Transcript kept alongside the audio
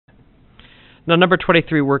Now, number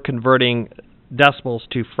 23, we're converting decimals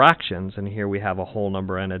to fractions, and here we have a whole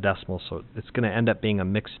number and a decimal, so it's going to end up being a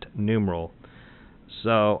mixed numeral.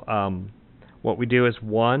 So what we do is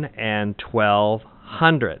 1 and 12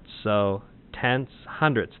 hundredths. So tenths,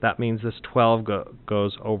 hundredths. That means this 12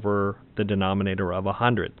 goes over the denominator of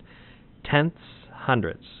 100. Tenths,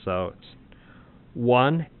 hundredths. So it's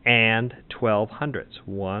 1 and 12 hundredths.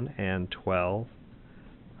 1 and 12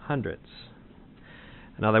 hundredths.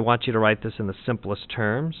 Now they want you to write this in the simplest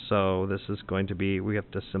terms, so this is going to be, we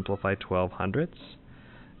have to simplify 12 hundredths.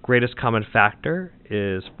 Greatest common factor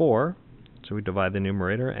is 4, so we divide the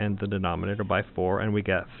numerator and the denominator by 4, and we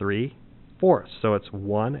get 3/4. So it's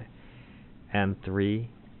 1 and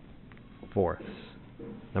 3/4.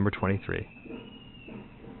 Number 23.